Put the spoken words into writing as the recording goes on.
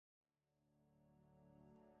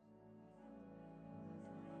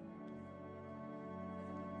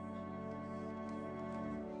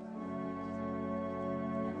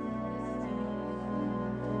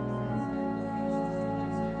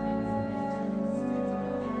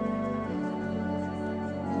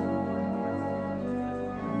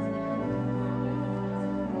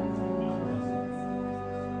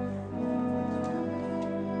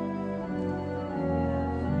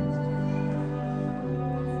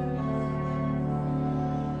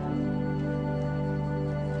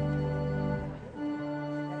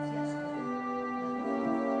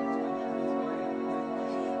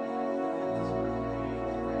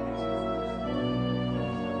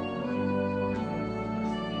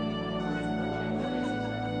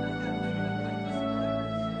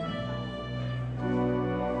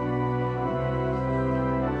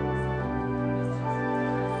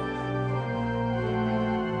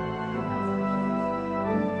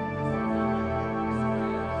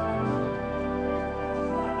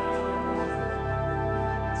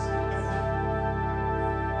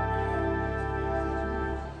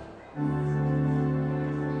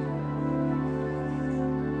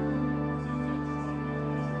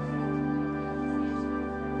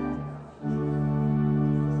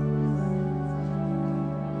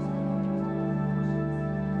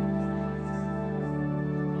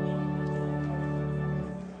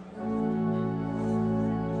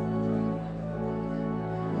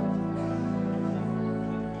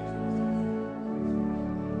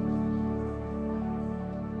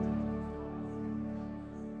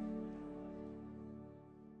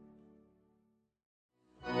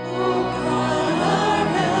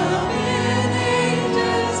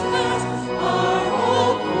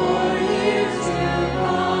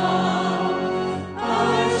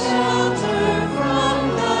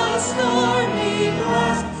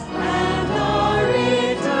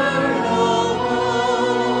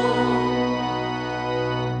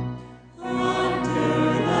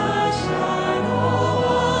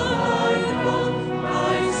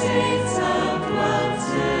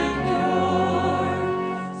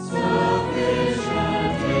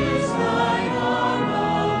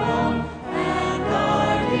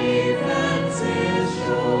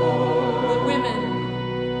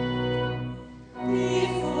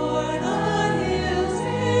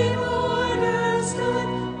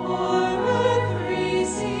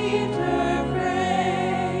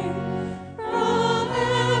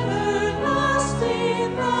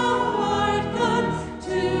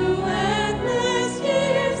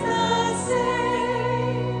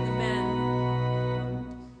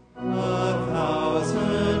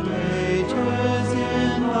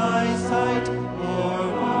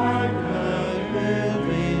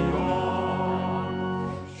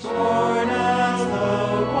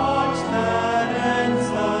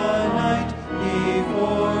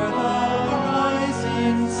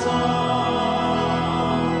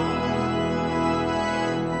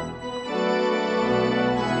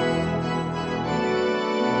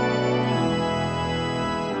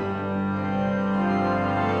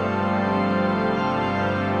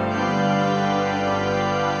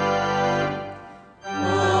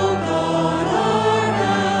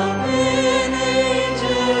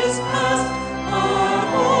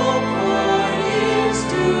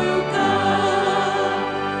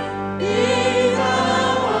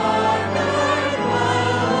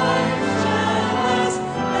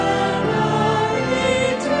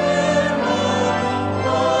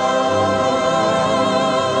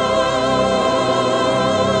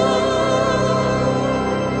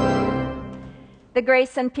The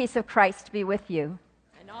grace and peace of Christ be with you.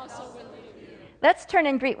 And also with you. Let's turn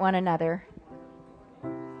and greet one another.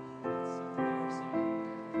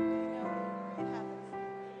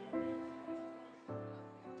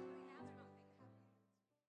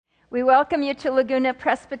 We welcome you to Laguna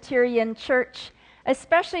Presbyterian Church,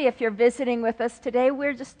 especially if you're visiting with us today.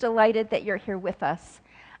 We're just delighted that you're here with us.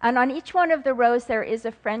 And on each one of the rows there is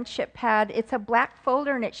a friendship pad. It's a black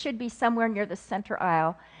folder and it should be somewhere near the center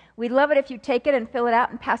aisle. We'd love it if you take it and fill it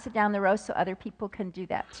out and pass it down the row so other people can do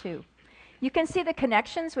that too. You can see the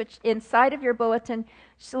connections, which inside of your bulletin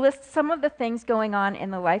lists some of the things going on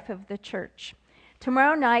in the life of the church.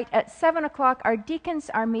 Tomorrow night at 7 o'clock, our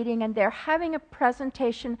deacons are meeting and they're having a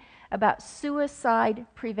presentation about suicide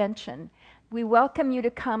prevention. We welcome you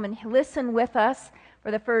to come and listen with us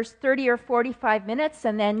for the first 30 or 45 minutes,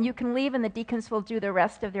 and then you can leave and the deacons will do the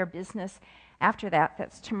rest of their business after that.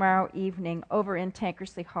 That's tomorrow evening over in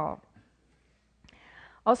Tankersley Hall.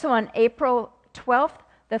 Also on April 12th,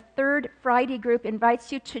 the Third Friday group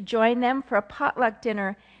invites you to join them for a potluck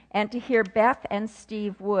dinner and to hear Beth and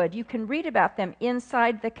Steve Wood. You can read about them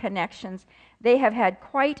inside the Connections. They have had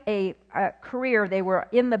quite a career. They were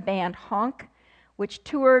in the band Honk, which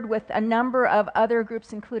toured with a number of other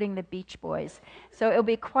groups, including the Beach Boys. So it'll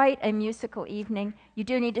be quite a musical evening. You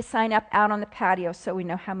do need to sign up out on the patio so we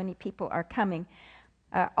know how many people are coming.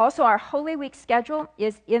 Also, our Holy Week schedule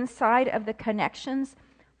is inside of the Connections.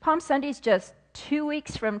 Palm Sunday is just 2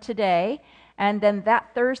 weeks from today, and then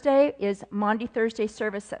that Thursday is Maundy Thursday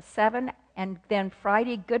service at 7, and then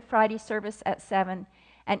Friday, Good Friday service at 7,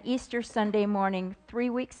 and Easter Sunday morning,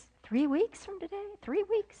 3 weeks from today? 3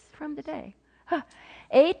 weeks from today.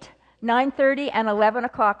 8, 9:30, and 11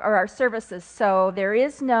 o'clock are our services, so there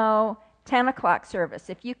is no 10 o'clock service.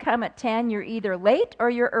 If you come at 10, you're either late or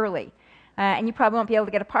you're early, and you probably won't be able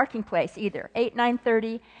to get a parking place either. 8,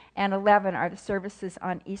 9:30, and 11 are the services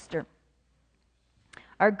on Easter.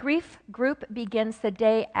 Our grief group begins the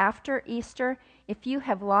day after Easter. If you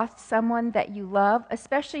have lost someone that you love,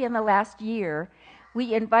 especially in the last year,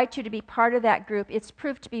 we invite you to be part of that group. It's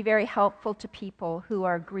proved to be very helpful to people who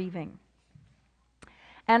are grieving.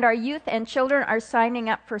 And our youth and children are signing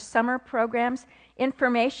up for summer programs.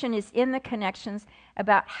 Information is in the Connections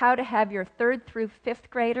about how to have your 3rd through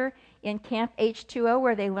 5th grader in Camp H2O,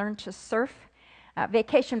 where they learn to surf.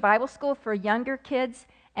 Vacation Bible School for younger kids,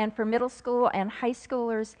 and for middle school and high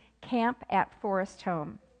schoolers, Camp at Forest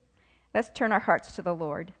Home. Let's turn our hearts to the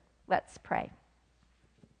Lord. Let's pray.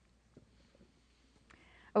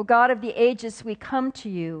 O God of the ages, we come to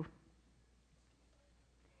you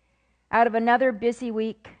out of another busy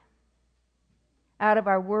week, out of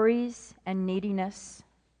our worries and neediness,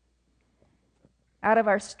 out of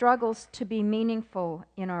our struggles to be meaningful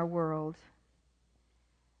in our world,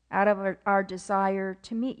 out of our desire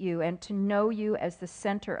to meet you and to know you as the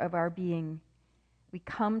center of our being. We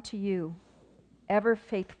come to you, ever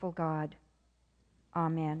faithful God.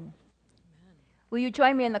 Amen. Will you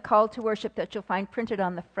join me in the call to worship that you'll find printed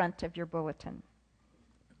on the front of your bulletin?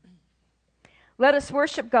 Let us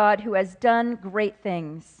worship God who has done great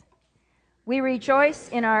things. We rejoice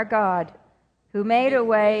in our God who made a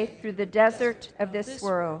way through the desert of this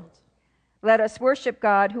world. Let us worship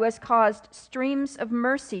God who has caused streams of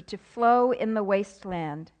mercy to flow in the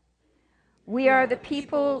wasteland. We are the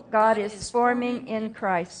people God is forming in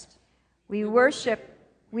Christ. We worship,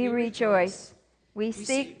 we rejoice, we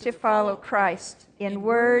seek to follow Christ in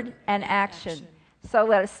word and action. So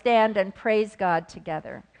let us stand and praise God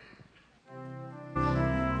together.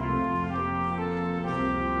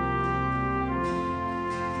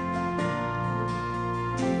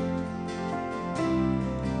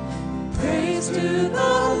 Praise to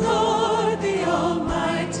the Lord, the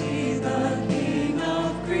Almighty, the King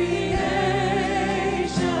of creation.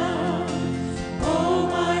 Oh,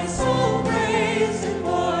 my soul, praise Him,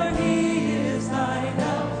 for He is thy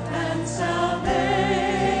help and salvation.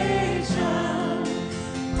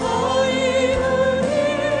 All ye who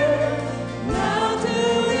hear, now to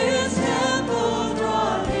His temple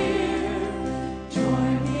draw near.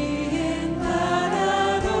 Join me in glad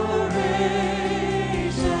adoration.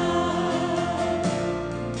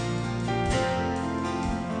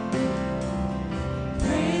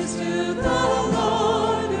 Praise to the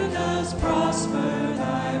Lord who does prosper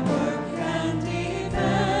thy work and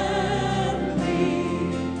defend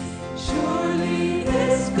thee. Surely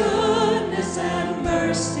His goodness and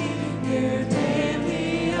mercy here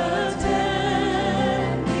daily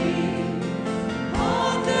attend thee.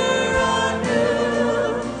 Ponder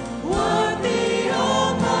anew what the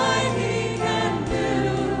Almighty can do,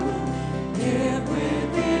 if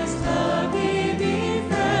with His love He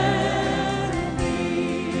befriend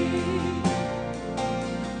thee.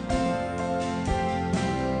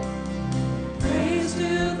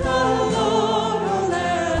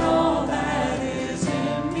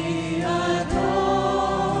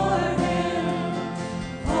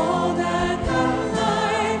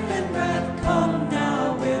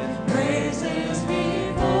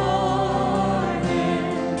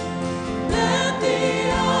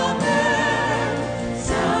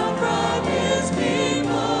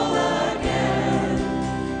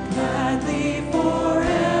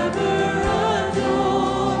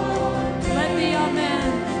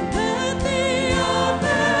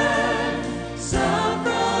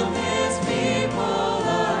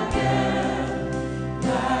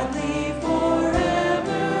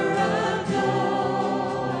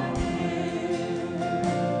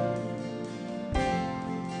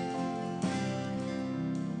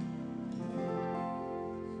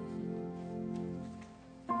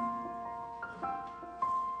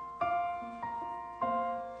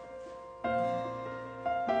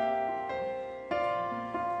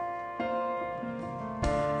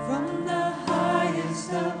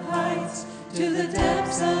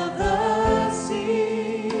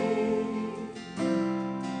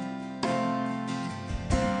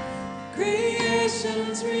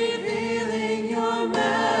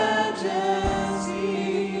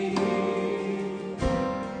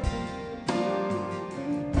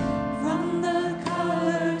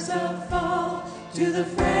 to the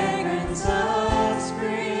fragrance of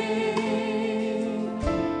spring.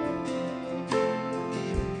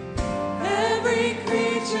 Every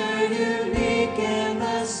creature unique in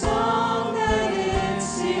the song that it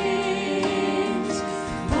sings,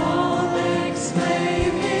 all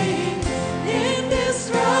exclaiming,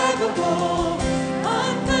 indescribable,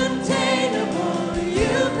 uncontainable.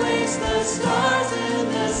 You place the stars in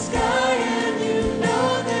the sky and you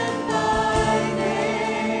know them by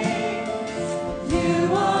name.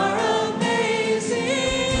 You are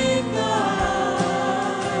amazing, God.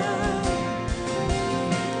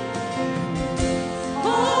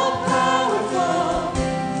 All powerful,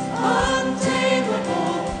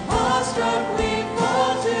 untamable, awestruck, we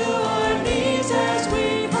fall to our knees as we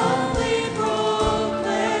humbly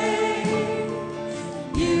proclaim.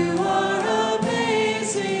 You are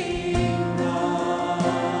amazing, God.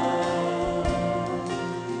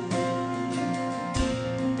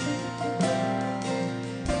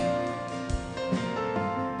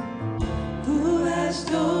 Who has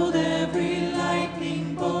told every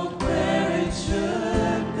lightning bolt where it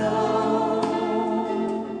should go?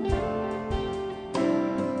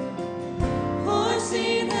 Or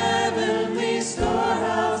seen heavenly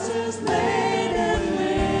storehouses laden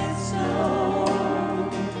with snow?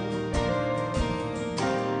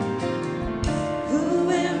 Who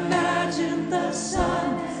imagined the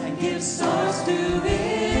sun and gives stars to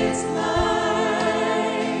its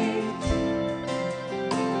light,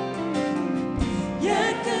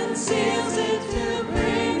 yet conceals it to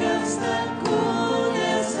bring us the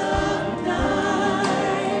coolness of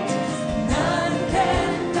night? None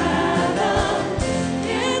can fathom,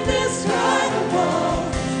 indescribable,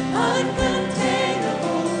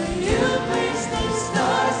 uncontainable. You place the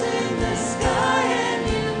stars in the sky and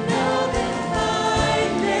you know them by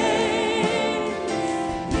name.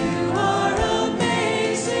 You are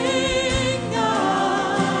amazing,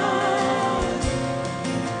 God.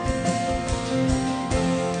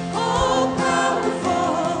 All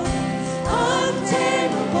powerful,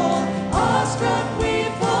 untamable, awestruck, we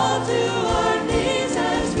fall to our knees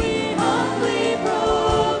as we humbly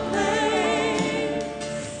proclaim.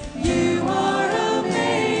 You are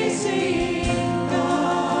amazing,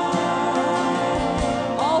 God.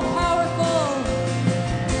 All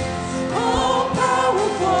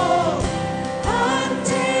powerful,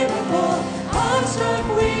 untamable, awestruck,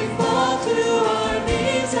 we fall to our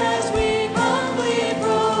knees as we humbly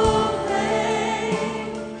proclaim.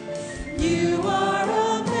 You are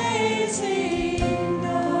amazing,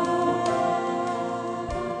 God.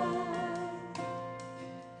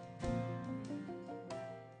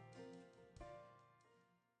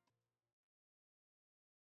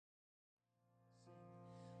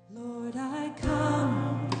 Lord, I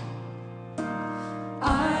come,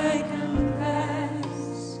 I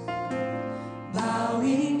confess,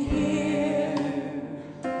 bowing here,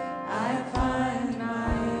 I find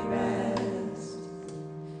my rest.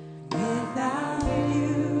 Without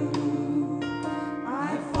you,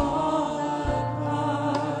 I fall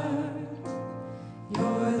apart.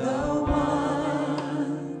 You're the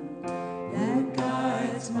one that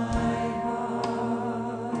guides my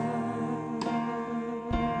heart.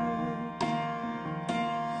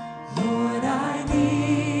 Lord, I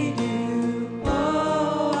need you.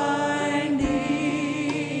 Oh, I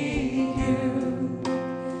need you.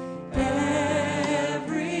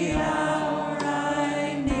 Every hour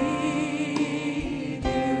I need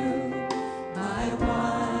you. My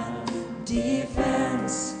one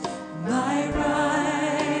defense, my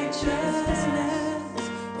righteousness.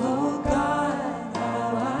 Oh God,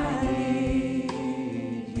 how I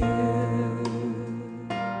need you.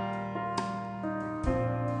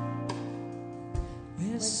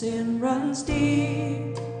 Where sin runs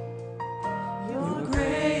deep, your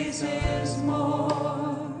grace is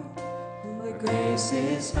more. Where grace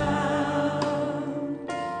is found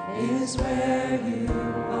is where you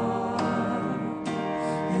are.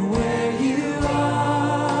 And where you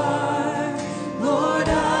are, Lord,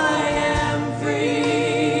 I am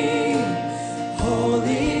free.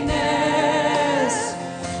 Holiness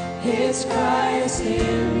is Christ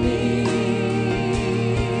in me.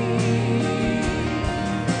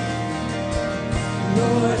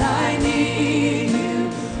 Lord, I need you.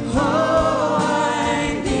 Oh,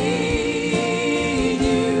 I need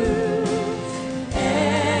you.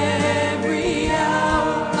 Every hour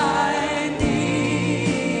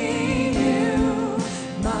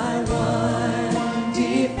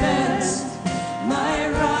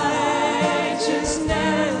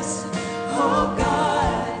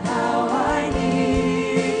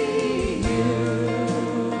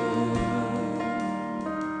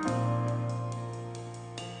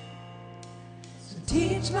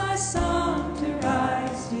teach my song to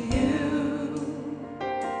rise to you.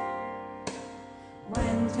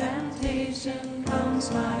 When temptation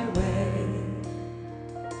comes my way,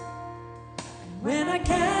 and when I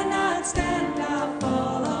cannot stand, I'll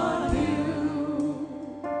fall on you.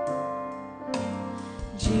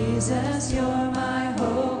 Jesus, you're my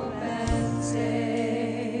hope and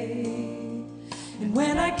stay. And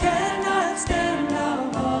when I cannot stand,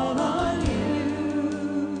 I'll fall on you.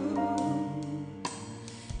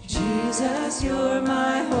 Jesus, you're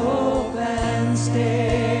my hope and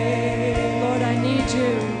stay. Lord, I need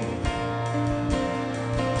you.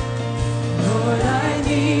 Lord, I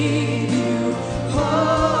need you.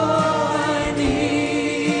 Oh, I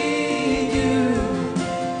need you.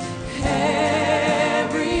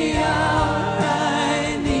 Every hour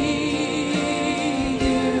I need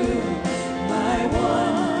you. My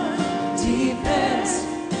one defense,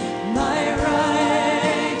 my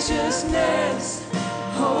righteousness.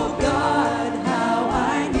 Oh God, how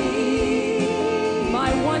I need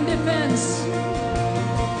my one defense,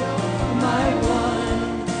 my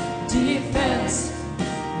one defense,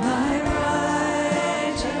 my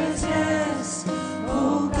righteousness.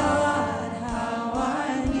 Oh God, how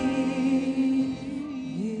I need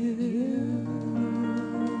you.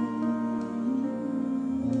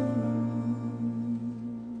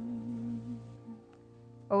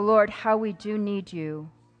 O Lord, how we do need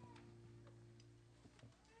you.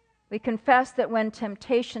 We confess that when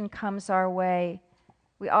temptation comes our way,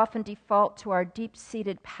 we often default to our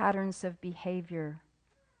deep-seated patterns of behavior,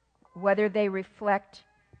 whether they reflect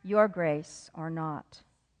your grace or not.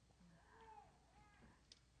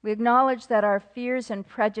 We acknowledge that our fears and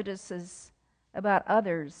prejudices about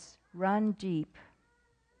others run deep.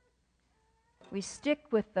 We stick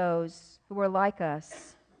with those who are like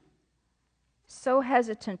us, so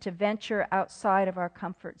hesitant to venture outside of our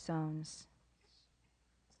comfort zones.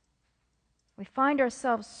 We find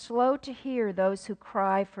ourselves slow to hear those who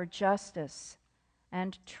cry for justice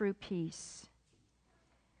and true peace,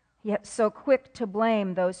 yet so quick to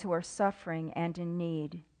blame those who are suffering and in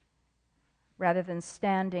need, rather than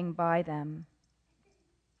standing by them.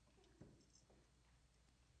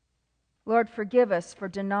 Lord, forgive us for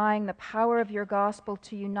denying the power of your gospel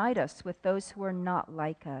to unite us with those who are not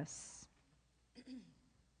like us.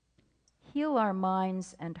 Heal our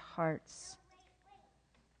minds and hearts,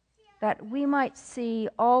 that we might see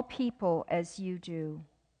all people as you do.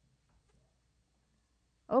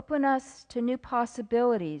 Open us to new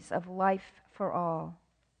possibilities of life for all.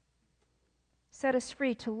 Set us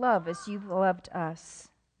free to love as you've loved us.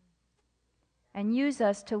 And use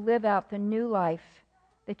us to live out the new life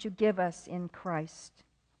that you give us in Christ.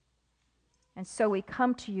 And so we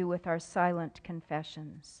come to you with our silent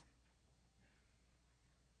confessions.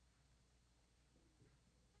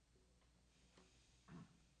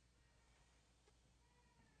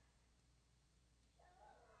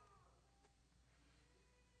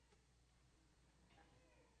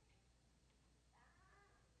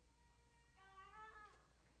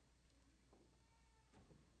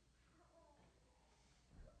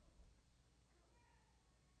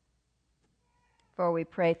 For we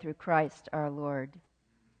pray through Christ our Lord.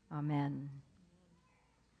 Amen.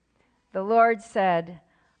 The Lord said,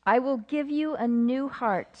 I will give you a new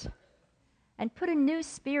heart and put a new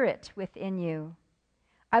spirit within you.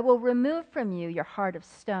 I will remove from you your heart of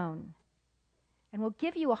stone and will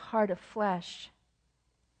give you a heart of flesh.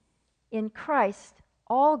 In Christ,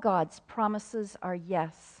 all God's promises are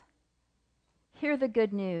yes. Hear the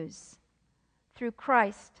good news. Through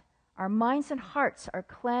Christ, our minds and hearts are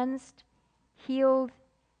cleansed, healed,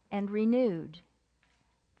 and renewed.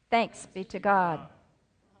 Thanks be to God.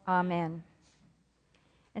 Amen.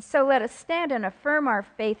 And so let us stand and affirm our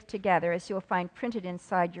faith together, as you'll find printed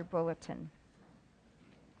inside your bulletin.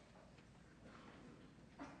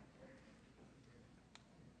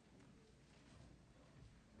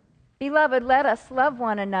 Beloved, let us love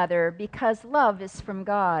one another, because love is from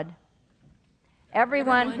God.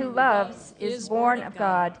 Everyone who loves is born of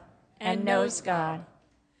God and knows God.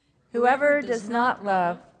 Whoever does not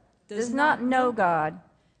love does not know God,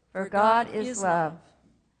 for God is love.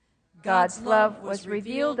 God's love was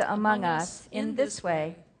revealed among us in this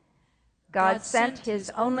way. God sent his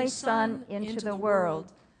only Son into the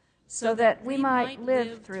world so that we might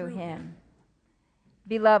live through him.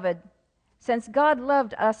 Beloved, since God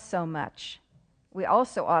loved us so much, we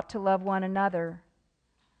also ought to love one another.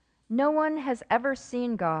 No one has ever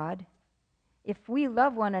seen God. If we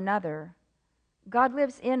love one another, God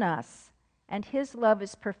lives in us, and his love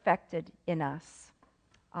is perfected in us.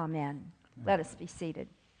 Amen. Let us be seated.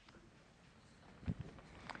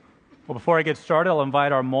 Well, before I get started, I'll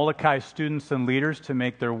invite our Molokai students and leaders to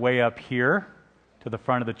make their way up here to the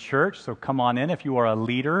front of the church. So come on in. If you are a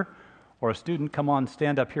leader or a student, come on,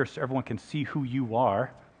 stand up here so everyone can see who you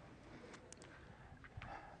are.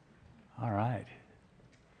 All right.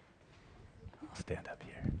 I'll stand up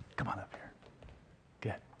here. Come on up here.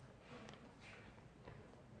 Good.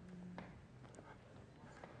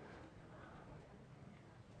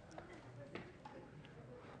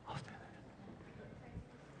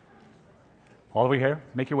 All the way here.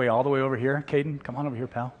 Make your way all the way over here. Caden, come on over here,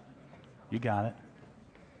 pal. You got it.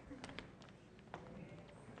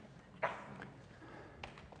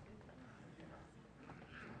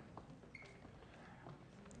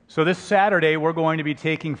 So this Saturday, we're going to be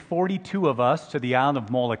taking 42 of us to the island of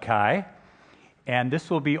Molokai, and this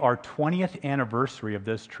will be our 20th anniversary of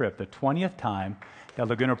this trip, the 20th time that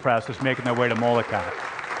Laguna Press is making their way to Molokai.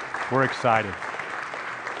 We're excited.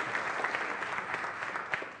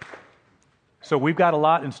 So we've got a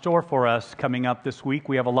lot in store for us coming up this week.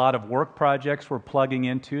 We have a lot of work projects we're plugging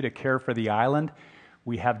into to care for the island.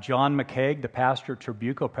 We have John McCaig, the pastor at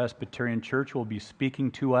Trabuco Presbyterian Church, who will be speaking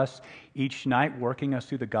to us each night, working us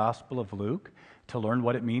through the Gospel of Luke to learn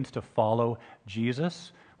what it means to follow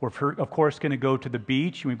Jesus. We're, of course, going to go to the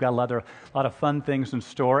beach, and we've got a lot of fun things in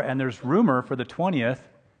store. And there's rumor for the 20th,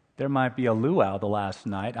 there might be a luau the last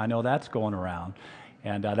night. I know that's going around,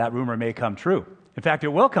 and that rumor may come true. In fact, it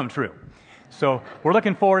will come true. So we're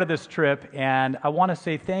looking forward to this trip, and I want to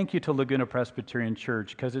say thank you to Laguna Presbyterian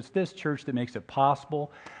Church, because it's this church that makes it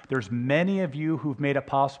possible. There's many of you who've made it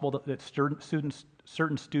possible that certain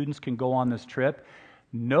students can go on this trip.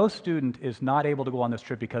 No student is not able to go on this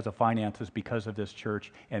trip because of finances, because of this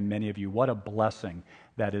church, and many of you. What a blessing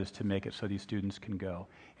that is to make it so these students can go,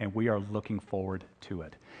 and we are looking forward to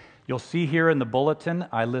it. You'll see here in the bulletin,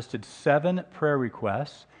 I listed 7 prayer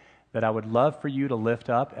requests that I would love for you to lift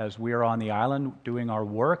up as we are on the island doing our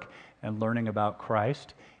work and learning about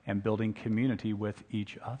Christ and building community with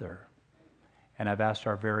each other. And I've asked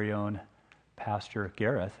our very own Pastor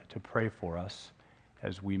Gareth to pray for us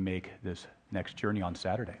as we make this next journey on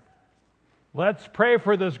Saturday. Let's pray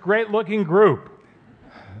for this great-looking group.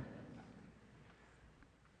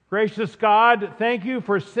 Gracious God, thank you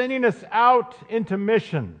for sending us out into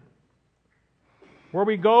mission, where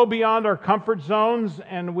we go beyond our comfort zones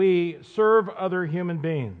and we serve other human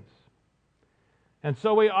beings. And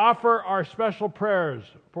so we offer our special prayers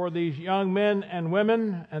for these young men and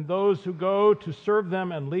women and those who go to serve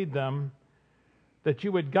them and lead them, that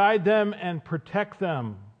you would guide them and protect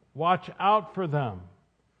them, watch out for them.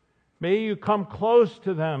 May you come close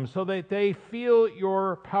to them so that they feel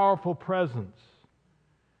your powerful presence.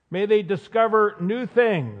 May they discover new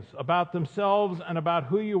things about themselves and about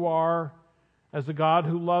who you are as a God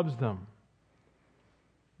who loves them.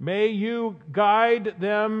 May you guide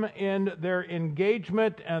them in their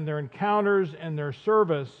engagement and their encounters and their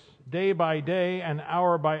service day by day and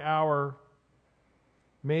hour by hour.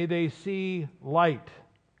 May they see light,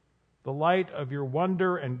 the light of your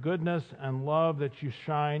wonder and goodness and love that you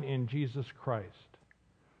shine in Jesus Christ.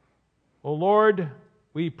 O Lord,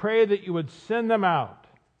 we pray that you would send them out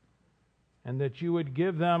and that you would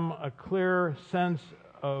give them a clear sense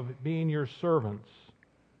of being your servants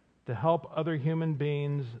to help other human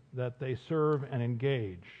beings that they serve and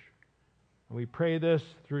engage. And we pray this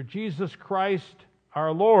through Jesus Christ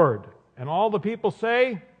our Lord. And all the people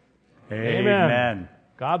say, Amen.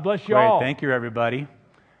 God bless you Great. all. Thank you, everybody.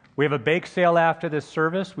 We have a bake sale after this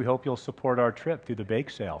service. We hope you'll support our trip through the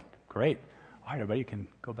bake sale. Great. All right, everybody, you can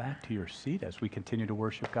go back to your seat as we continue to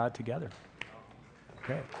worship God together.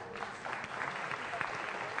 Okay.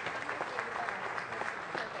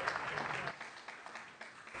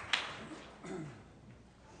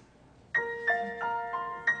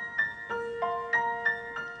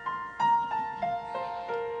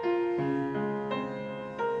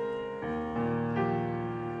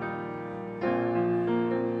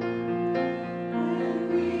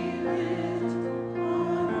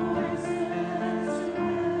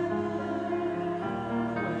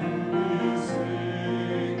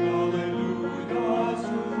 Sing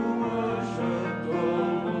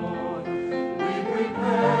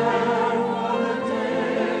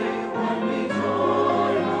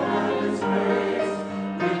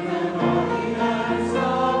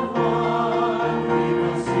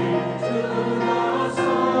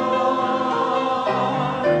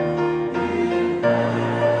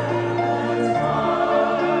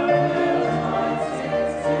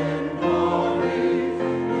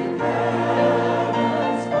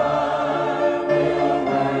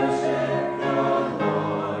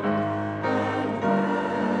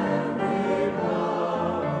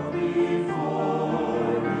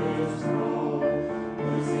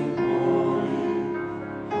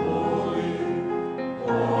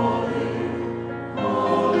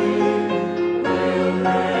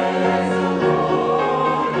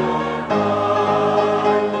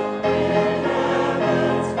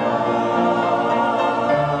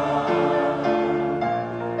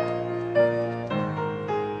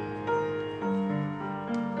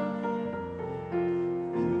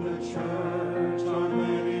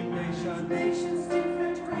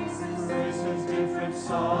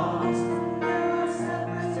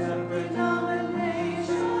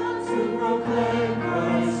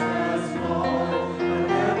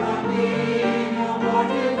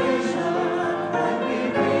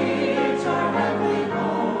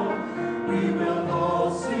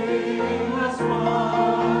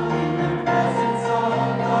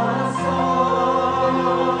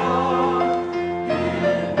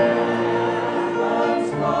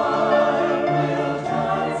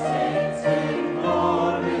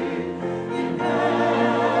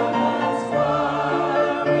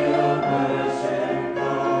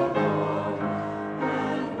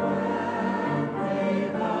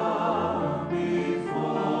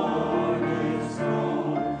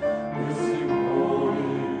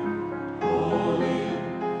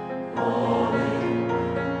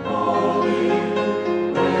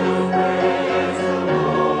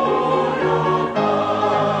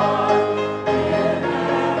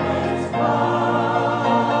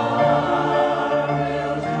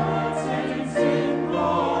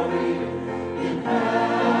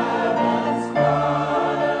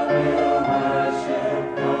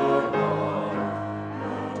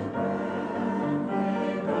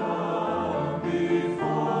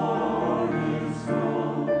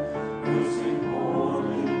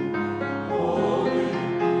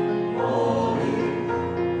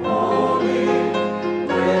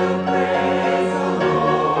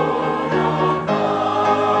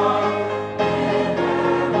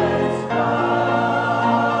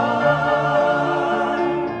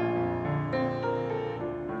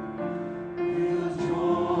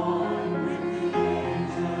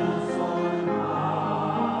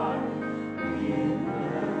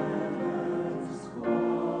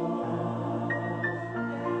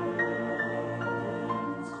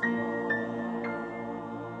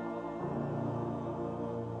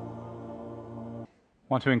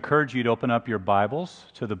I want to encourage you to open up your Bibles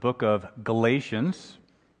to the book of Galatians.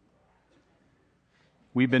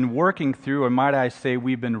 We've been working through, or might I say,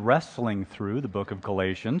 we've been wrestling through the book of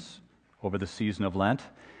Galatians over the season of Lent.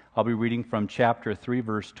 I'll be reading from chapter 3,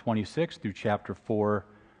 verse 26 through chapter 4,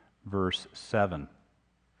 verse 7.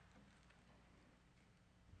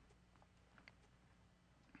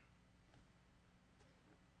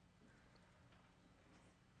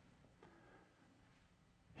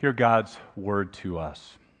 Hear God's word to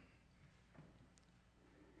us.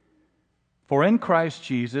 For in Christ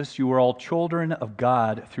Jesus you are all children of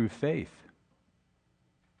God through faith.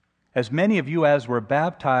 As many of you as were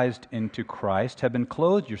baptized into Christ have been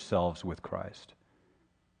clothed yourselves with Christ.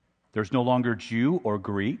 There's no longer Jew or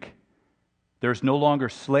Greek. There's no longer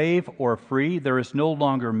slave or free. There is no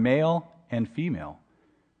longer male and female.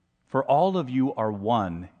 For all of you are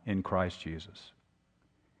one in Christ Jesus.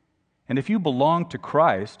 And if you belong to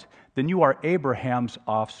Christ, then you are Abraham's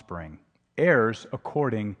offspring, heirs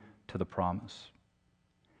according to the promise.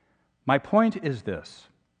 My point is this: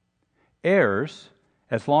 heirs,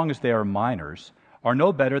 as long as they are minors, are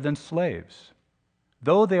no better than slaves,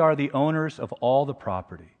 though they are the owners of all the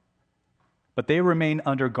property. But they remain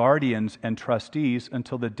under guardians and trustees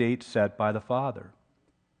until the date set by the father.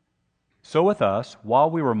 So with us,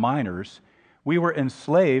 while we were minors, we were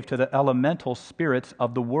enslaved to the elemental spirits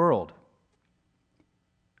of the world.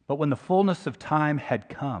 But when the fullness of time had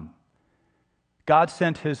come, God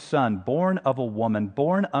sent His Son, born of a woman,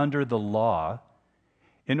 born under the law,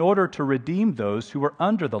 in order to redeem those who were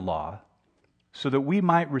under the law, so that we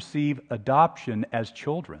might receive adoption as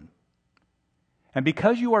children. And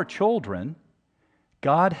because you are children,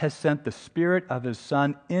 God has sent the Spirit of His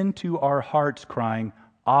Son into our hearts, crying,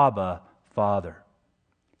 Abba, Father.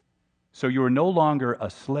 So you are no longer a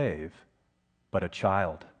slave, but a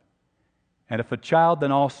child. And if a child,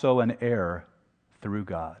 then also an heir through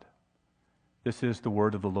God. This is the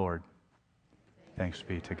word of the Lord. Thanks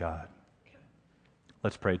be to God.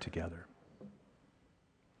 Let's pray together.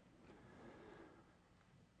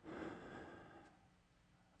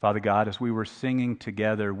 Father God, as we were singing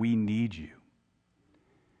together, we need you.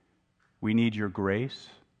 We need your grace,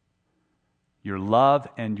 your love,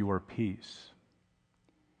 and your peace.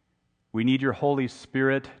 We need your Holy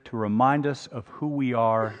Spirit to remind us of who we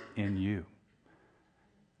are in you,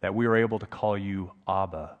 that we are able to call you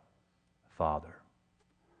Abba, Father.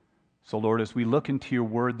 So, Lord, as we look into your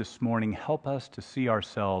word this morning, help us to see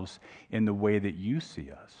ourselves in the way that you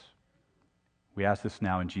see us. We ask this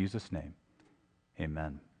now in Jesus' name.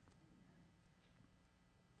 Amen.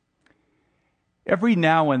 Every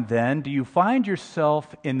now and then, do you find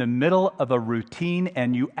yourself in the middle of a routine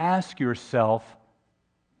and you ask yourself,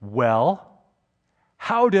 well,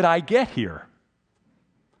 how did I get here?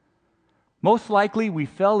 Most likely we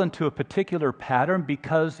fell into a particular pattern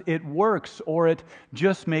because it works or it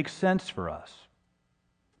just makes sense for us.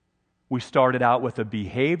 We started out with a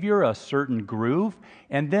behavior, a certain groove,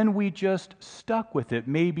 and then we just stuck with it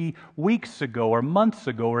maybe weeks ago or months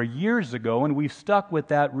ago or years ago, and we've stuck with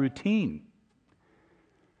that routine.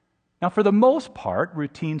 Now, for the most part,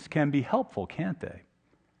 routines can be helpful, can't they?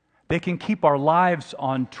 They can keep our lives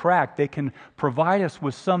on track. They can provide us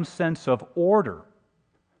with some sense of order.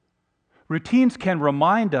 Routines can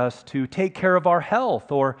remind us to take care of our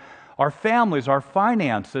health or our families, our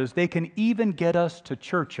finances. They can even get us to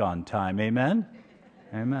church on time. Amen?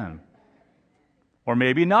 Amen. Or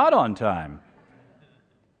maybe not on time.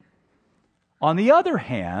 On the other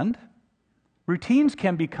hand, routines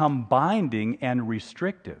can become binding and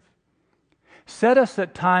restrictive. Set us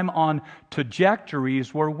at time on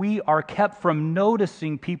trajectories where we are kept from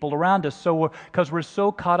noticing people around us because we're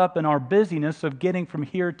so caught up in our busyness of getting from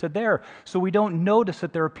here to there, so we don't notice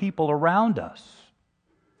that there are people around us.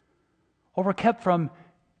 Or we're kept from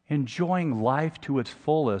enjoying life to its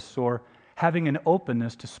fullest or having an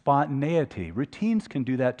openness to spontaneity. Routines can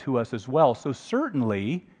do that to us as well. So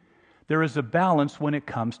certainly, there is a balance when it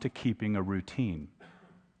comes to keeping a routine.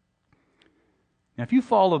 Now, if you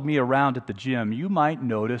followed me around at the gym, you might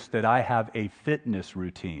notice that I have a fitness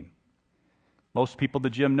routine. Most people at the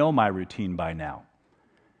gym know my routine by now.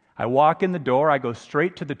 I walk in the door, I go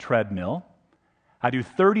straight to the treadmill. I do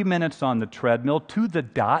 30 minutes on the treadmill to the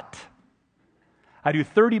dot. I do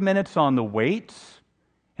 30 minutes on the weights,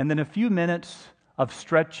 and then a few minutes of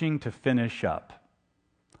stretching to finish up.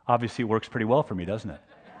 Obviously, it works pretty well for me, doesn't it?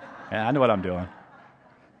 Yeah, I know what I'm doing.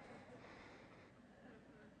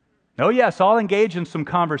 Oh yes, I'll engage in some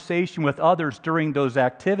conversation with others during those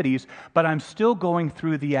activities, but I'm still going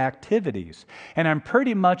through the activities. And I'm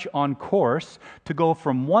pretty much on course to go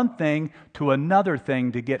from one thing to another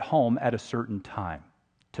thing to get home at a certain time,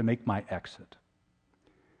 to make my exit.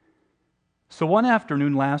 So one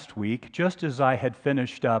afternoon last week, just as I had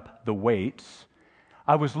finished up the weights,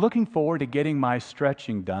 I was looking forward to getting my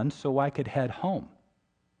stretching done so I could head home.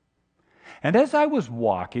 And as I was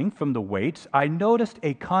walking from the weights, I noticed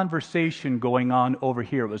a conversation going on over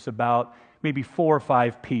here. It was about maybe 4 or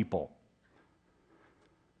 5 people.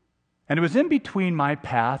 And it was in between my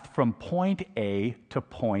path from point A to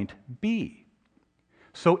point B.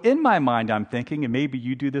 So in my mind, I'm thinking, and maybe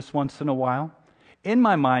you do this once in a while, in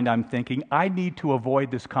my mind, I'm thinking, I need to avoid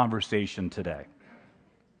this conversation today.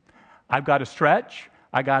 I've got to stretch.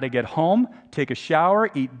 I got to get home, take a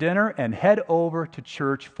shower, eat dinner, and head over to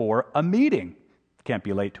church for a meeting. Can't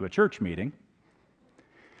be late to a church meeting.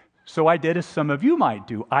 So I did as some of you might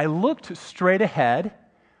do. I looked straight ahead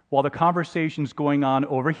while the conversation's going on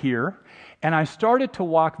over here, and I started to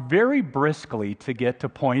walk very briskly to get to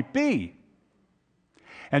point B.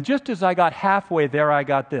 And just as I got halfway there, I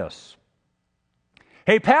got this.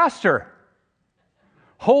 Hey, Pastor,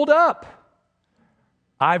 hold up.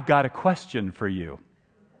 I've got a question for you.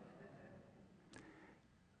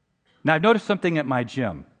 Now, I've noticed something at my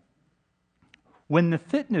gym. When the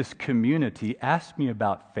fitness community asks me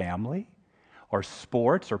about family or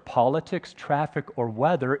sports or politics, traffic or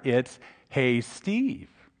weather, it's, hey, Steve.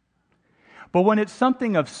 But when it's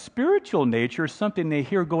something of spiritual nature, something they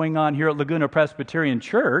hear going on here at Laguna Presbyterian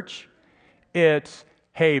Church, it's,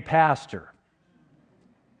 hey, Pastor.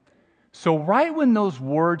 So right when those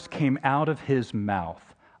words came out of his mouth,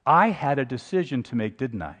 I had a decision to make,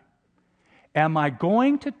 didn't I? Am I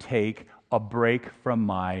going to take a break from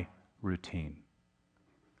my routine?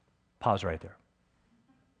 Pause right there.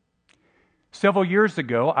 Several years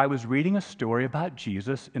ago, I was reading a story about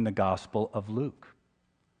Jesus in the Gospel of Luke.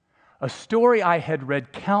 A story I had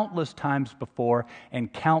read countless times before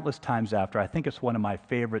and countless times after. I think it's one of my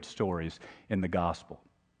favorite stories in the Gospel.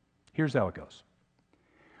 Here's how it goes.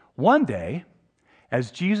 One day,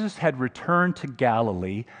 as Jesus had returned to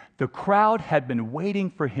Galilee, the crowd had been waiting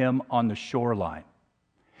for him on the shoreline.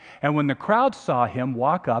 And when the crowd saw him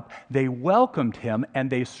walk up, they welcomed him and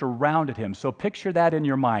they surrounded him. So picture that in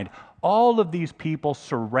your mind. All of these people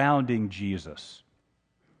surrounding Jesus.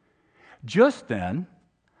 Just then,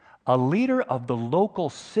 a leader of the local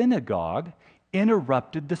synagogue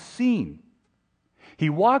interrupted the scene. He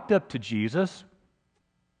walked up to Jesus.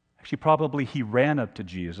 Actually, probably he ran up to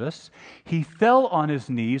Jesus. He fell on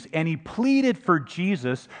his knees and he pleaded for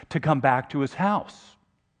Jesus to come back to his house.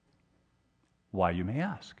 Why, you may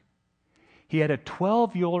ask? He had a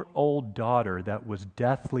 12-year-old daughter that was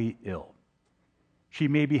deathly ill. She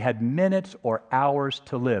maybe had minutes or hours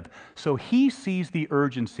to live. So he sees the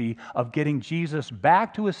urgency of getting Jesus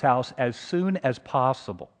back to his house as soon as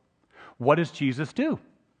possible. What does Jesus do?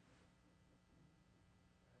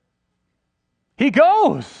 He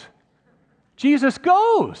goes. Jesus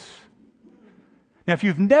goes. Now, if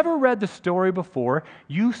you've never read the story before,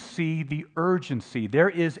 you see the urgency. There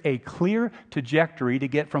is a clear trajectory to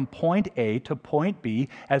get from point A to point B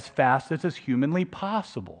as fast as is humanly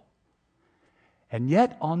possible. And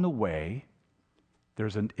yet, on the way,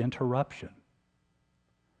 there's an interruption.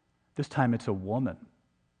 This time it's a woman.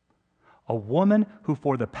 A woman who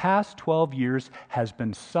for the past 12 years has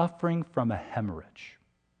been suffering from a hemorrhage.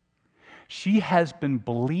 She has been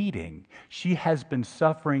bleeding. She has been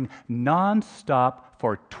suffering nonstop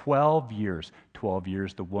for 12 years. 12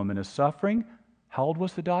 years the woman is suffering. How old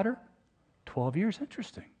was the daughter? 12 years.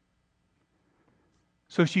 Interesting.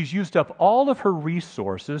 So she's used up all of her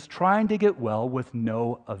resources trying to get well with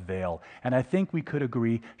no avail. And I think we could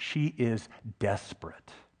agree she is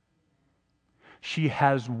desperate. She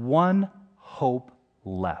has one hope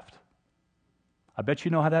left. I bet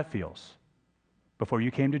you know how that feels. Before you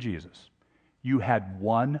came to Jesus, you had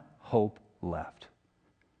one hope left.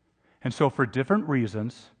 And so for different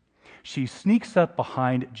reasons, she sneaks up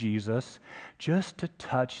behind Jesus just to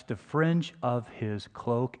touch the fringe of his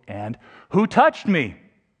cloak. And who touched me?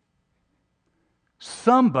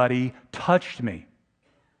 Somebody touched me.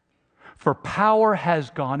 For power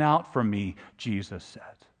has gone out from me, Jesus said.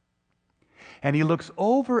 And he looks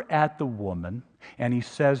over at the woman and he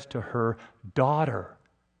says to her, daughter,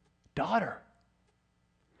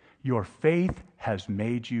 your faith has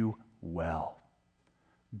made you well.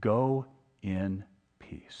 Go in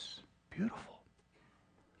peace. Beautiful.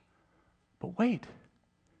 But wait,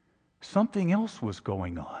 something else was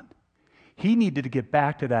going on. He needed to get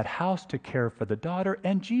back to that house to care for the daughter,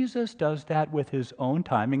 and Jesus does that with his own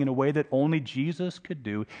timing in a way that only Jesus could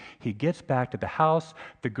do. He gets back to the house.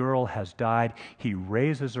 The girl has died. He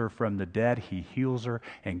raises her from the dead. He heals her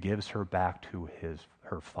and gives her back to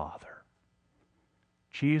her father.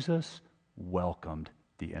 Jesus welcomed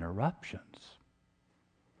the interruptions.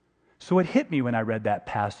 So it hit me when I read that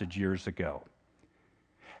passage years ago.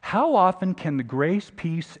 How often can the grace,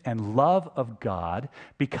 peace, and love of God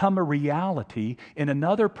become a reality in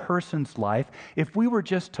another person's life if we were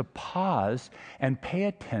just to pause and pay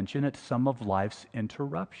attention at some of life's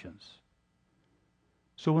interruptions?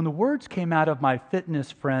 So when the words came out of my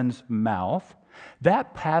fitness friend's mouth,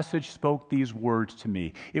 that passage spoke these words to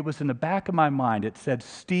me. It was in the back of my mind. It said,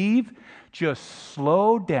 Steve, just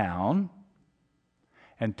slow down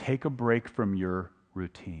and take a break from your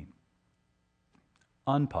routine.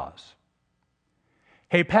 Unpause.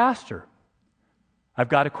 Hey, Pastor, I've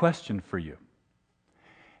got a question for you.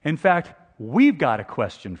 In fact, we've got a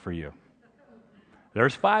question for you.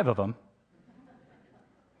 There's 5 of them.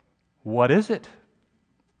 What is it?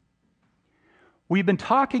 We've been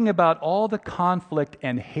talking about all the conflict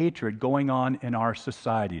and hatred going on in our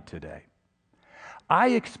society today. I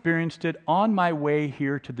experienced it on my way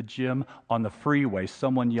here to the gym on the freeway,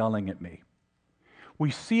 someone yelling at me.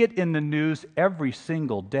 We see it in the news every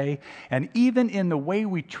single day, and even in the way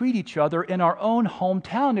we treat each other in our own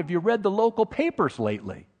hometown. Have you read the local papers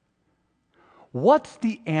lately? What's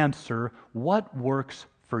the answer? What works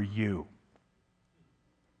for you?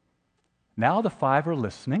 Now the 5 are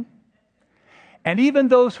listening. And even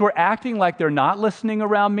those who are acting like they're not listening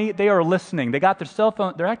around me, they are listening. They got their cell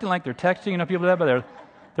phone, they're acting like they're texting, people there, but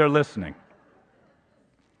they're listening.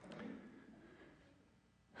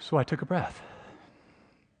 So I took a breath.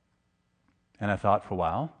 And I thought for a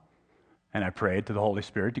while, and I prayed to the Holy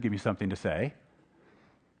Spirit to give me something to say.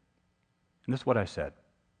 And this is what I said.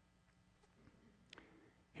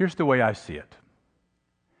 Here's the way I see it.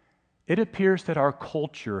 It appears that our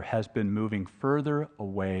culture has been moving further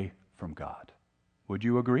away from God. Would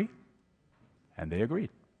you agree? And they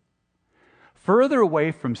agreed. Further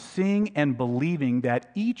away from seeing and believing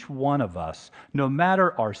that each one of us, no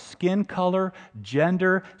matter our skin color,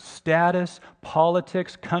 gender, status,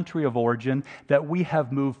 politics, country of origin, that we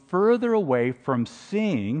have moved further away from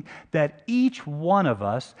seeing that each one of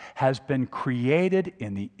us has been created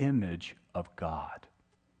in the image of God.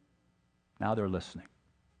 Now they're listening.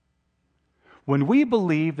 When we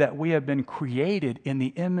believe that we have been created in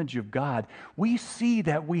the image of God, we see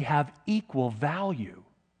that we have equal value.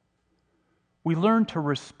 We learn to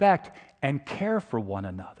respect and care for one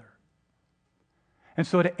another. And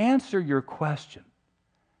so to answer your question,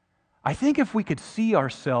 I think if we could see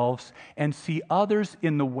ourselves and see others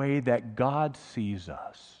in the way that God sees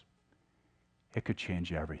us, it could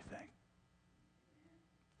change everything.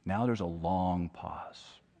 Now there's a long pause.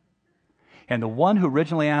 And the one who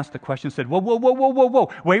originally asked the question said,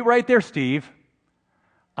 whoa, wait right there, Steve.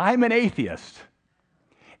 I'm an atheist.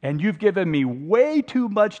 And you've given me way too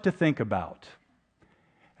much to think about.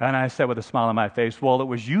 And I said with a smile on my face, well, it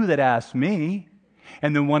was you that asked me.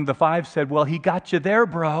 And then one of the 5 said, well, he got you there,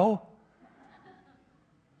 bro.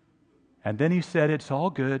 And then he said, it's all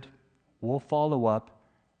good. We'll follow up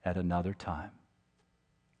at another time.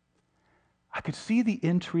 I could see the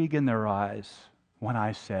intrigue in their eyes when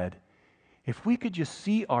I said, if we could just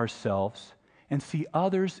see ourselves and see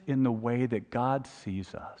others in the way that God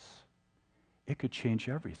sees us, it could change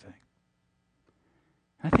everything.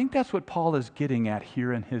 And I think that's what Paul is getting at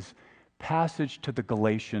here in his passage to the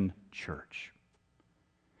Galatian church.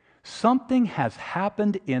 Something has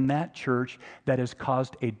happened in that church that has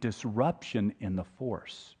caused a disruption in the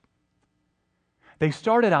force. They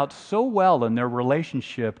started out so well in their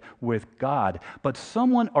relationship with God, but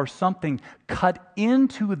someone or something cut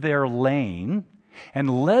into their lane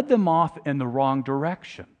and led them off in the wrong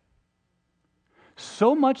direction.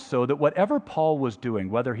 So much so that whatever Paul was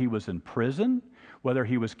doing, whether he was in prison, whether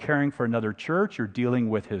he was caring for another church or dealing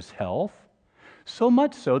with his health, so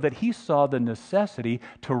much so that he saw the necessity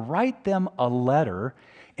to write them a letter,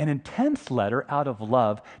 an intense letter out of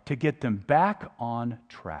love to get them back on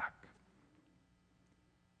track.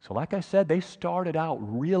 So like I said, they started out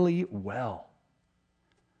really well.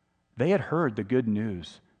 They had heard the good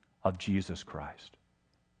news of Jesus Christ.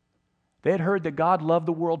 They had heard that God loved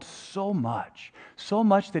the world so much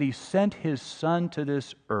that he sent his Son to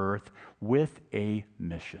this earth with a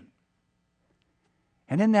mission.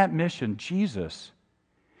 And in that mission, Jesus,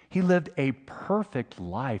 he lived a perfect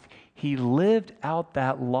life. He lived out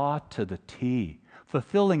that law to the T,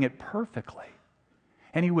 fulfilling it perfectly.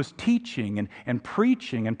 And he was teaching and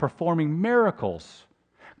preaching and performing miracles,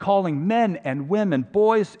 calling men and women,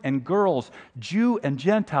 boys and girls, Jew and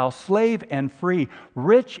Gentile, slave and free,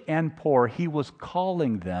 rich and poor. He was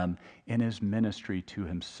calling them in his ministry to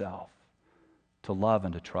himself, to love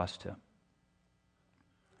and to trust him.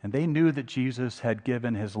 And they knew that Jesus had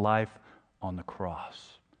given his life on the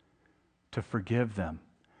cross to forgive them,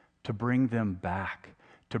 to bring them back,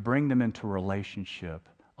 to bring them into relationship,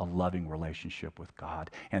 a loving relationship with God,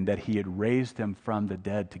 and that he had raised them from the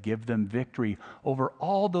dead to give them victory over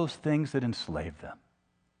all those things that enslaved them.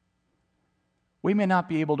 We may not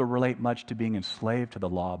be able to relate much to being enslaved to the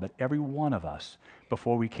law, but every one of us,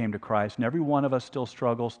 before we came to Christ, and every one of us still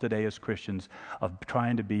struggles today as Christians of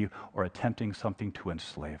trying to be or attempting something to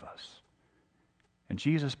enslave us. And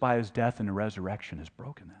Jesus, by his death and resurrection, has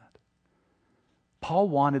broken that. Paul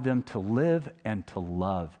wanted them to live and to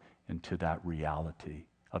love into that reality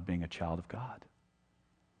of being a child of God.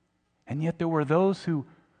 And yet there were those who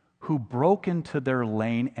broke into their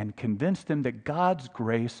lane and convinced them that God's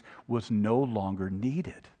grace was no longer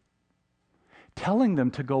needed, telling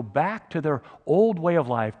them to go back to their old way of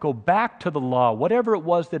life, go back to the law, whatever it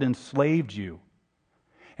was that enslaved you.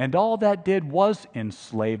 And all that did was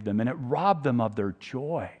enslave them, and it robbed them of their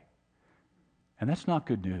joy. And that's not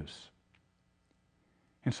good news.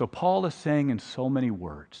 And so Paul is saying in so many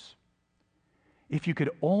words, if you could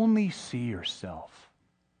only see yourself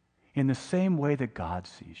in the same way that God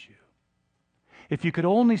sees you, if you could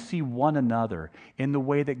only see one another in the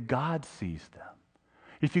way that God sees them,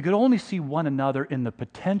 if you could only see one another in the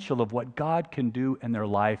potential of what God can do in their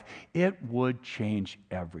life, it would change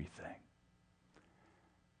everything.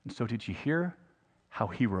 And so did you hear how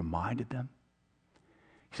he reminded them?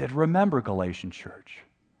 He said, remember, Galatian church,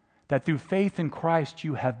 that through faith in Christ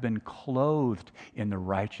you have been clothed in the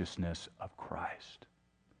righteousness of Christ.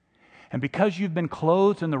 And because you've been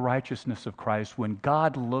clothed in the righteousness of Christ, when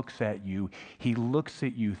God looks at you, he looks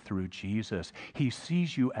at you through Jesus. He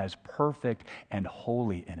sees you as perfect and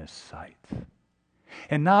holy in his sight.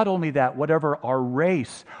 And not only that, whatever our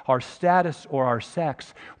race, our status, or our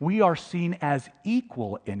sex, we are seen as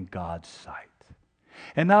equal in God's sight.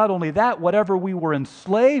 And not only that, whatever we were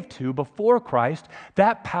enslaved to before Christ,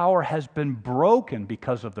 that power has been broken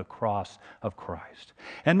because of the cross of Christ.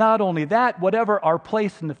 And not only that, whatever our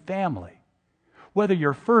place in the family, whether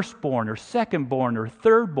you're firstborn or secondborn or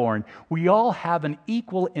thirdborn, we all have an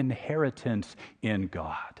equal inheritance in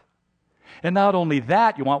God. And not only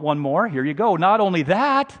that, you want one more? Here you go. Not only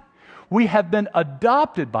that, we have been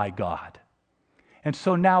adopted by God. And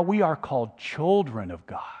so now we are called children of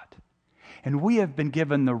God. And we have been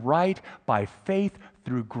given the right by faith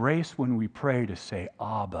through grace when we pray to say,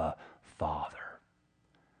 Abba, Father.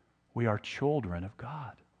 We are children of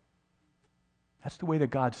God. That's the way that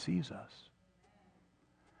God sees us.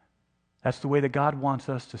 That's the way that God wants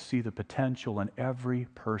us to see the potential in every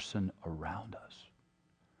person around us.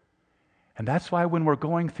 And that's why when we're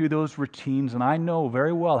going through those routines, and I know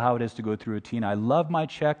very well how it is to go through a routine. I love my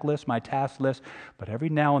checklist, my task list, but every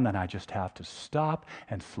now and then I just have to stop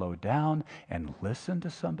and slow down and listen to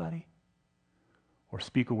somebody, or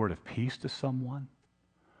speak a word of peace to someone,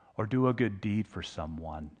 or do a good deed for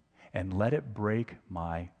someone and let it break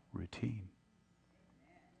my routine.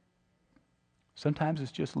 Sometimes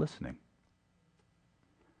it's just listening.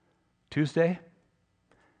 Tuesday,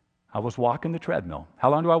 I was walking the treadmill. How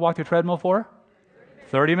long do I walk the treadmill for?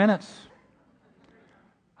 30 minutes.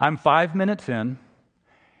 I'm 5 minutes in,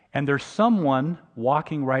 and there's someone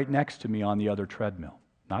walking right next to me on the other treadmill.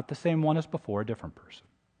 Not the same one as before, a different person.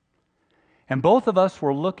 And both of us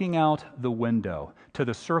were looking out the window to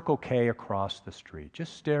the Circle K across the street,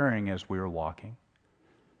 just staring as we were walking.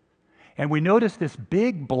 And we noticed this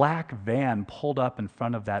big black van pulled up in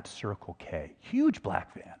front of that Circle K, huge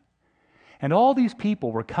black van. And all these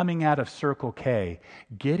people were coming out of Circle K,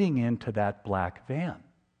 getting into that black van.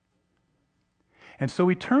 And so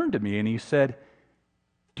he turned to me and he said,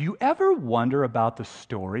 "Do you ever wonder about the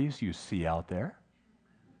stories you see out there?"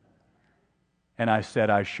 And I said,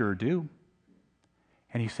 "I sure do."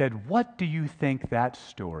 And he said, "What do you think that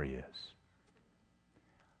story is?"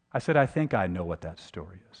 I said, "I think I know what that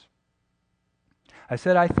story is." I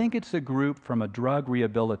said, "I think it's a group from a drug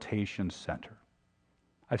rehabilitation center.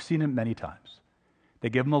 I've seen it many times. They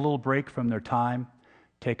give them a little break from their time,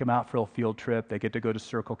 take them out for a field trip. They get to go to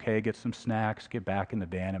Circle K, get some snacks, get back in the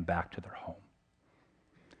van and back to their home."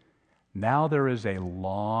 Now there is a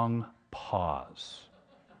long pause.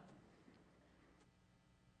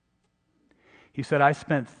 He said, "I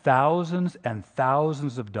spent thousands and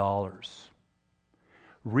thousands of dollars,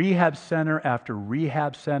 rehab center after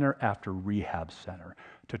rehab center after rehab center,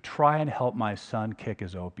 to try and help my son kick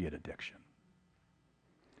his opiate addiction.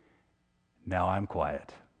 Now I'm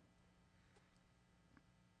quiet.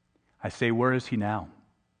 I say, 'Where is he now?'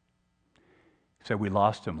 He said, 'We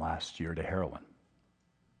lost him last year to heroin.'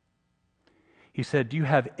 He said, 'Do you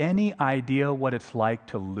have any idea what it's like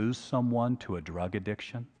to lose someone to a drug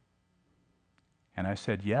addiction?' And I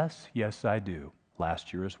said, yes, I do.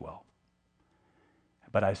 Last year as well.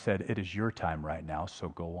 But I said, it is your time right now, so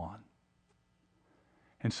go on."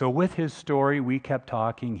 And so with his story, we kept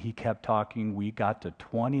talking, he kept talking. We got to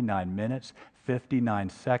 29 minutes, 59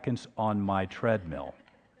 seconds on my treadmill.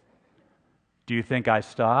 Do you think I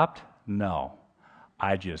stopped? No.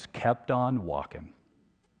 I just kept on walking.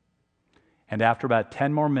 And after about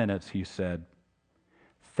 10 more minutes, he said,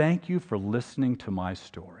 "Thank you for listening to my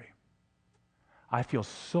story. I feel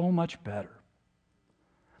so much better.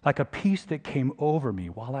 Like a peace that came over me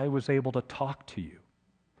while I was able to talk to you.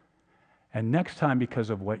 And next time, because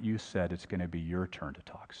of what you said, it's going to be your turn to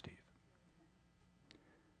talk, Steve."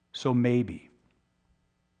 So maybe,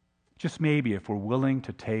 just maybe, if we're willing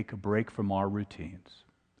to take a break from our routines,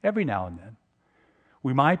 every now and then,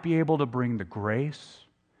 we might be able to bring the grace,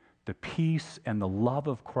 the peace, and the love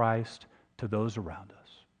of Christ to those around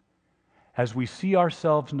us, as we see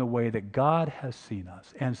ourselves in the way that God has seen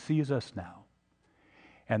us and sees us now,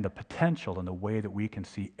 and the potential in the way that we can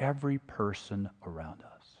see every person around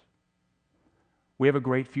us. We have a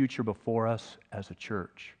great future before us as a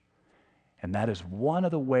church, and that is one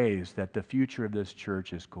of the ways that the future of this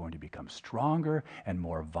church is going to become stronger and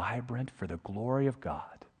more vibrant for the glory of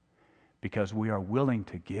God, because we are willing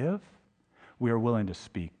to give, we are willing to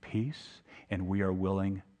speak peace, and we are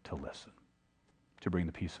willing to listen to bring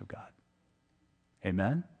the peace of God.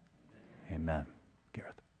 Amen? Amen.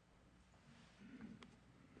 Gareth.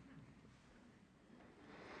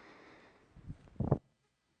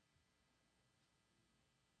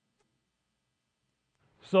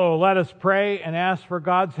 So let us pray and ask for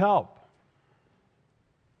God's help.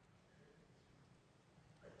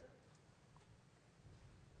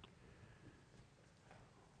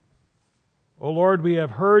 O Lord, we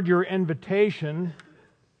have heard your invitation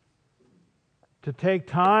to take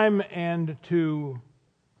time and to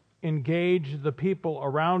engage the people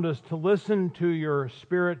around us, to listen to your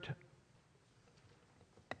Spirit,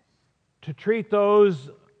 to treat those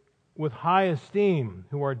with high esteem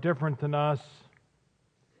who are different than us,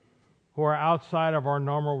 who are outside of our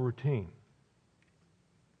normal routine.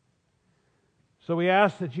 So we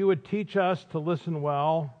ask that you would teach us to listen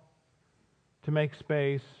well, to make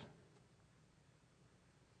space,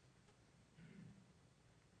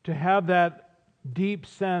 to have that deep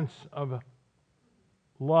sense of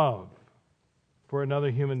love for another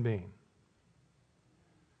human being.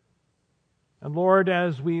 And Lord,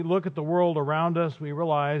 as we look at the world around us, we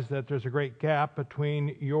realize that there's a great gap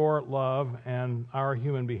between your love and our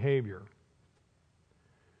human behavior.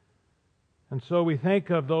 And so we think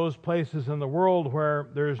of those places in the world where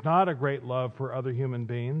there's not a great love for other human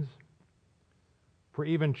beings, for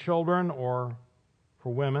even children or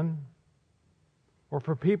for women, or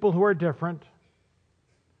for people who are different.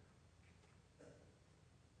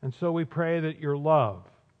 And so we pray that your love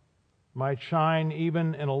might shine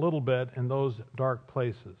even in a little bit in those dark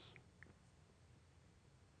places.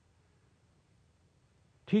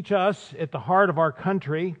 Teach us at the heart of our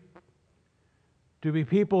country to be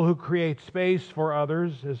people who create space for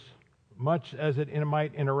others as much as it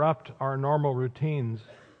might interrupt our normal routines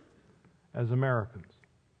as Americans.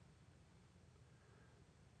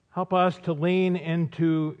 Help us to lean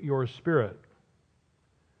into your Spirit,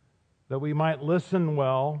 that we might listen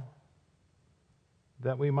well,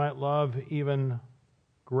 that we might love even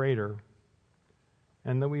greater,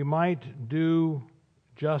 and that we might do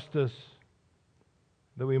justice,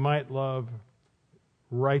 that we might love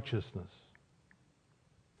righteousness.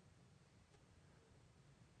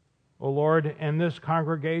 O Lord, in this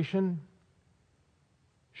congregation,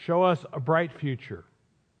 show us a bright future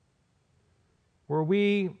where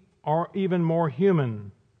we are even more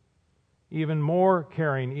human, even more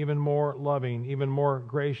caring, even more loving, even more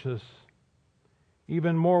gracious,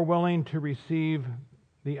 even more willing to receive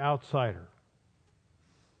the outsider,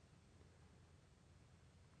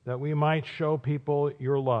 that we might show people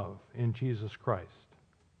your love in Jesus Christ.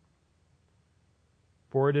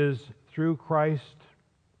 For it is through Christ,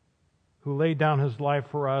 who laid down his life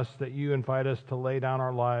for us, that you invite us to lay down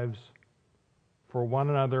our lives for one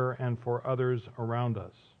another and for others around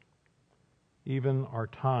us, even our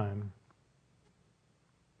time.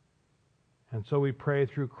 And so we pray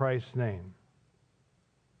through Christ's name.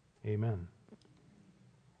 Amen.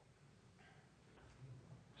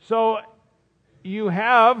 So you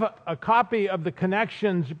have a copy of the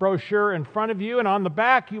Connections brochure in front of you, and on the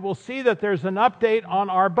back you will see that there's an update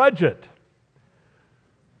on our budget.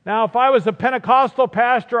 Now, if I was a Pentecostal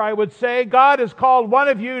pastor, I would say, God has called one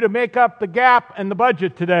of you to make up the gap in the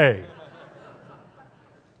budget today.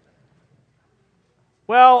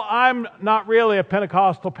 Well, I'm not really a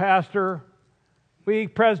Pentecostal pastor. We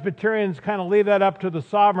Presbyterians kind of leave that up to the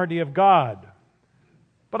sovereignty of God.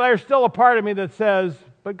 But there's still a part of me that says,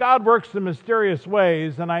 but God works in mysterious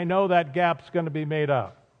ways, and I know that gap's going to be made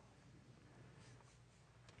up.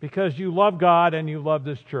 Because you love God and you love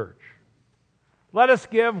this church. Let us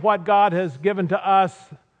give what God has given to us,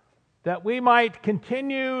 that we might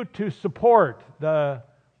continue to support the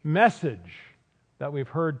message that we've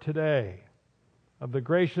heard today of the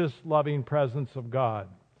gracious, loving presence of God.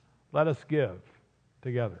 Let us give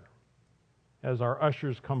together as our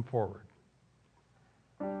ushers come forward.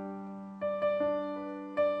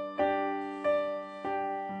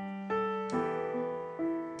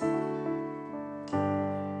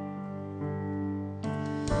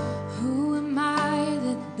 Who am I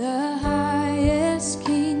that the highest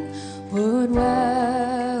King would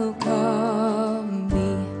welcome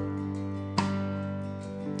me?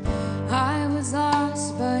 I was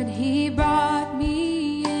lost, but he brought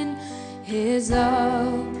me in, his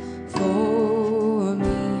love for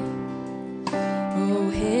me. Oh,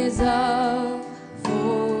 his love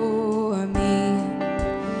for me.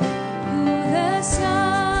 Who the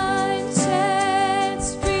Son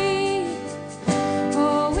sets free,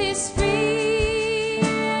 oh, is free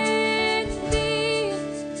indeed.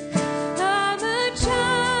 I'm a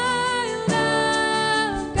child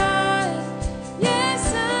of God,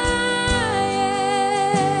 yes I am.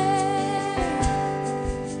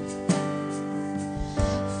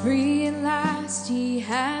 Free at last he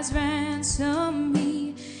has ransomed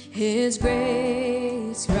me, his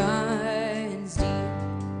grace runs deep.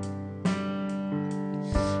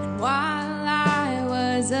 And while I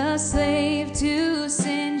was a slave to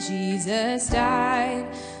sin, Jesus died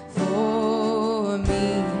for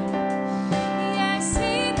me. Yes,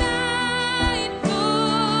 he died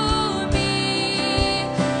for me.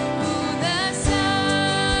 Who the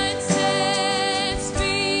Son sets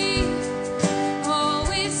free,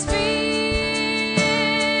 oh, is free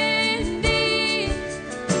indeed.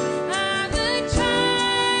 I'm a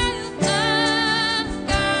child of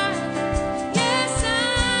God, yes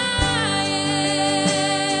I am.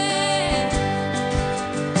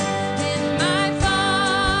 In my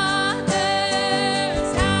Father's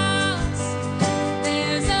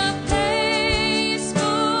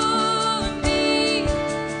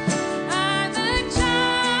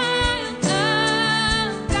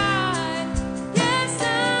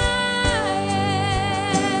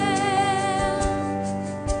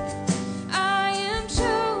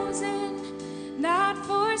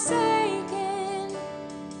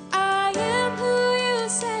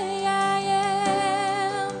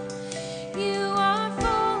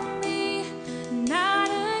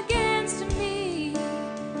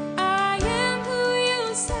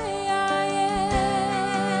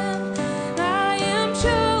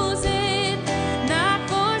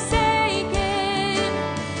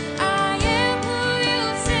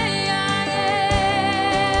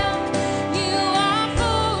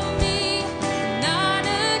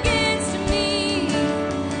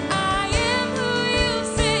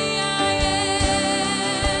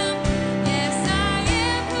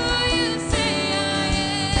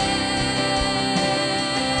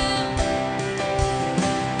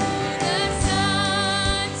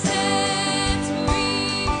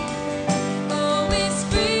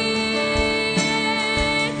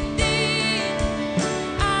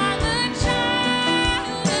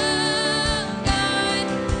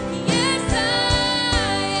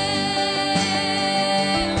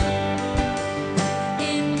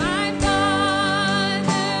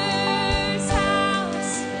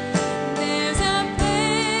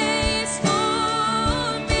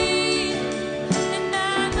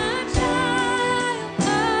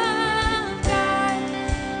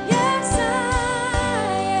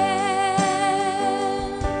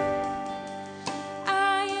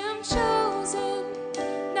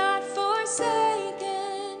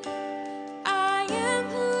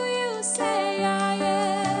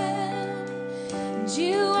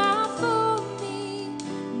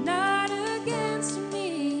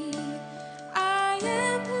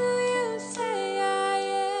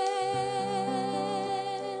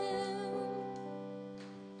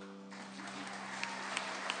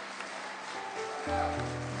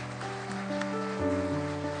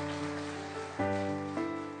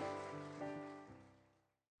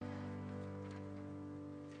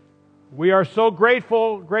We are so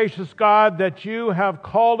grateful, gracious God, that you have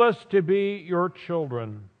called us to be your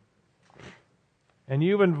children. And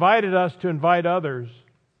you've invited us to invite others.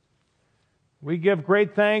 We give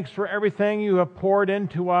great thanks for everything you have poured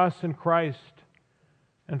into us in Christ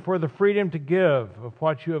and for the freedom to give of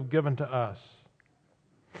what you have given to us.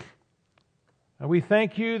 And we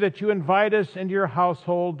thank you that you invite us into your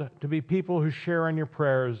household to be people who share in your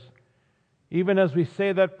prayers, even as we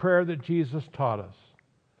say that prayer that Jesus taught us.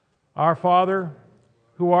 Our Father,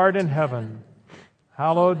 who art in heaven,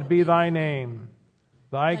 hallowed be thy name.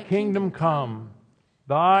 Thy kingdom come.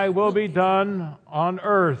 Thy will be done on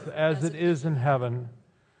earth as it is in heaven.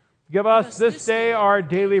 Give us this day our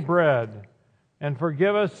daily bread, and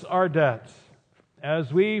forgive us our debts,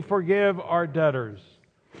 as we forgive our debtors.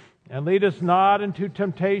 And lead us not into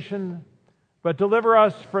temptation, but deliver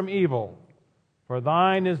us from evil. For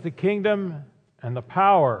thine is the kingdom, and the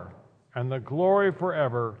power, and the glory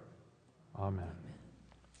forever. Amen.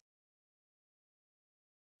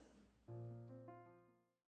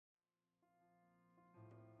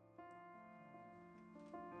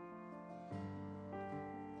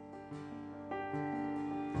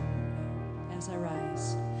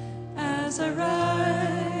 As I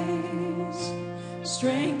rise,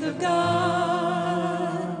 strength of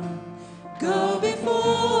God, go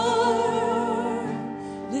before,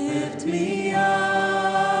 lift me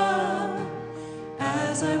up.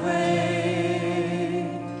 As I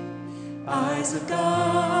wake, eyes of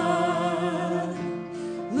God,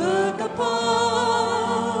 look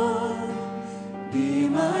upon, be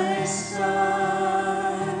my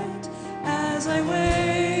sight. As I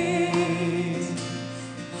wait,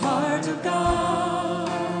 heart of God,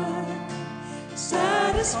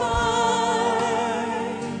 satisfy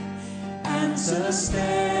and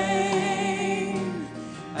sustain.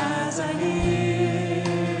 As I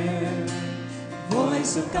hear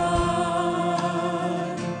voice of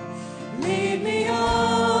God, lead me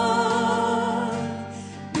on,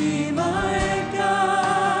 be my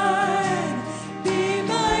guide, be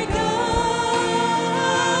my guide,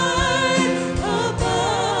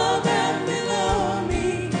 above and below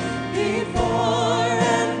me, before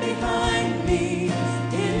and behind me,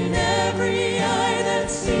 in every eye that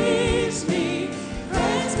sees me,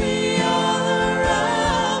 Christ be all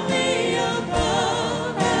around me,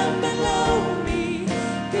 above and below me,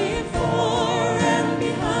 before and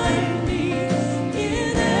behind me,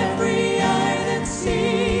 in every eye that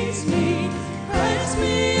sees me, Christ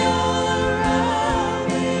be all around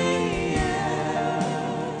me.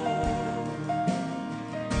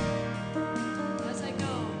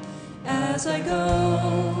 As I go,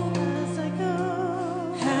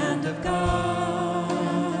 hand of God,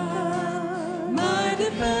 my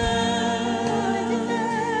defense,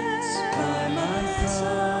 by my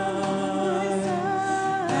side.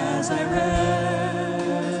 As I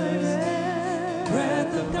rest,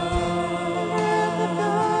 breath of God,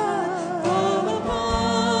 fall upon,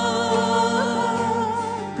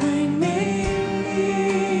 bring me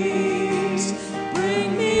peace,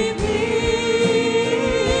 bring me peace,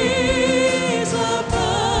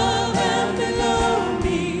 above and below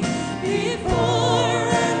me, before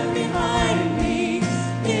and behind me,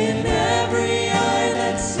 in every eye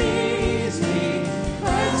that sees me,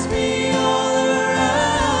 Christ be all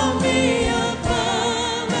around me,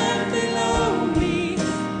 above and below me,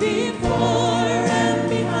 before and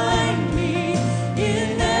behind me,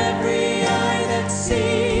 in every eye that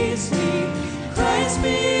sees me, Christ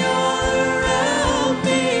be all around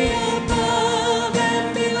me, above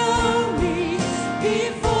and below me,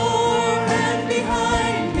 before and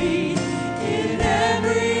behind me, in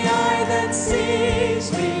every eye that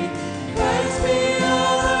sees me, Christ be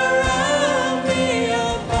all around me,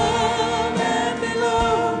 above and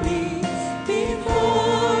below me,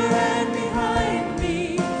 before and behind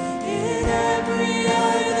me, in every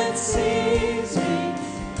eye that sees me,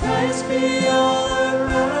 Christ be all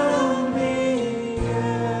around me.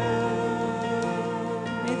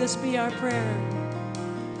 May this be our prayer.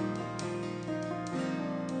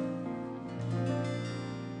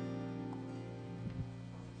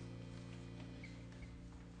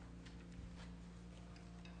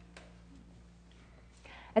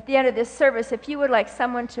 At the end of this service, if you would like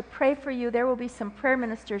someone to pray for you, there will be some prayer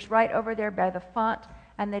ministers right over there by the font,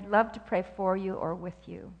 and they'd love to pray for you or with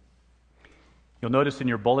you. You'll notice in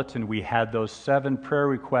your bulletin we had those 7 prayer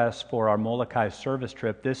requests for our Molokai service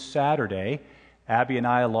trip this Saturday. Abby and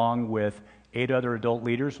I, along with 8 other adult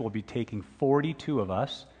leaders, will be taking 42 of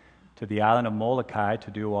us to the island of Molokai to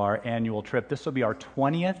do our annual trip. This will be our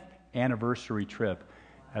 20th anniversary trip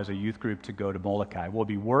as a youth group to go to Molokai. We'll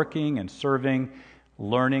be working and serving,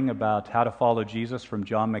 learning about how to follow Jesus from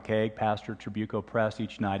John McCaig, pastor Trabuco Press,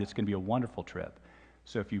 each night. It's going to be a wonderful trip.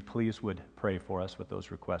 So if you please would pray for us with those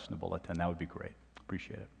requests in the bulletin, that would be great.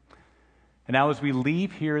 Appreciate it. And now as we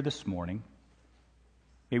leave here this morning,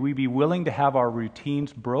 may we be willing to have our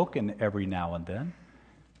routines broken every now and then,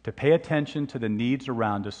 to pay attention to the needs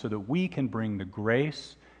around us so that we can bring the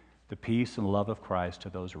grace, the peace, and love of Christ to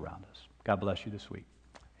those around us. God bless you this week.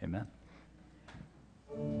 Amen.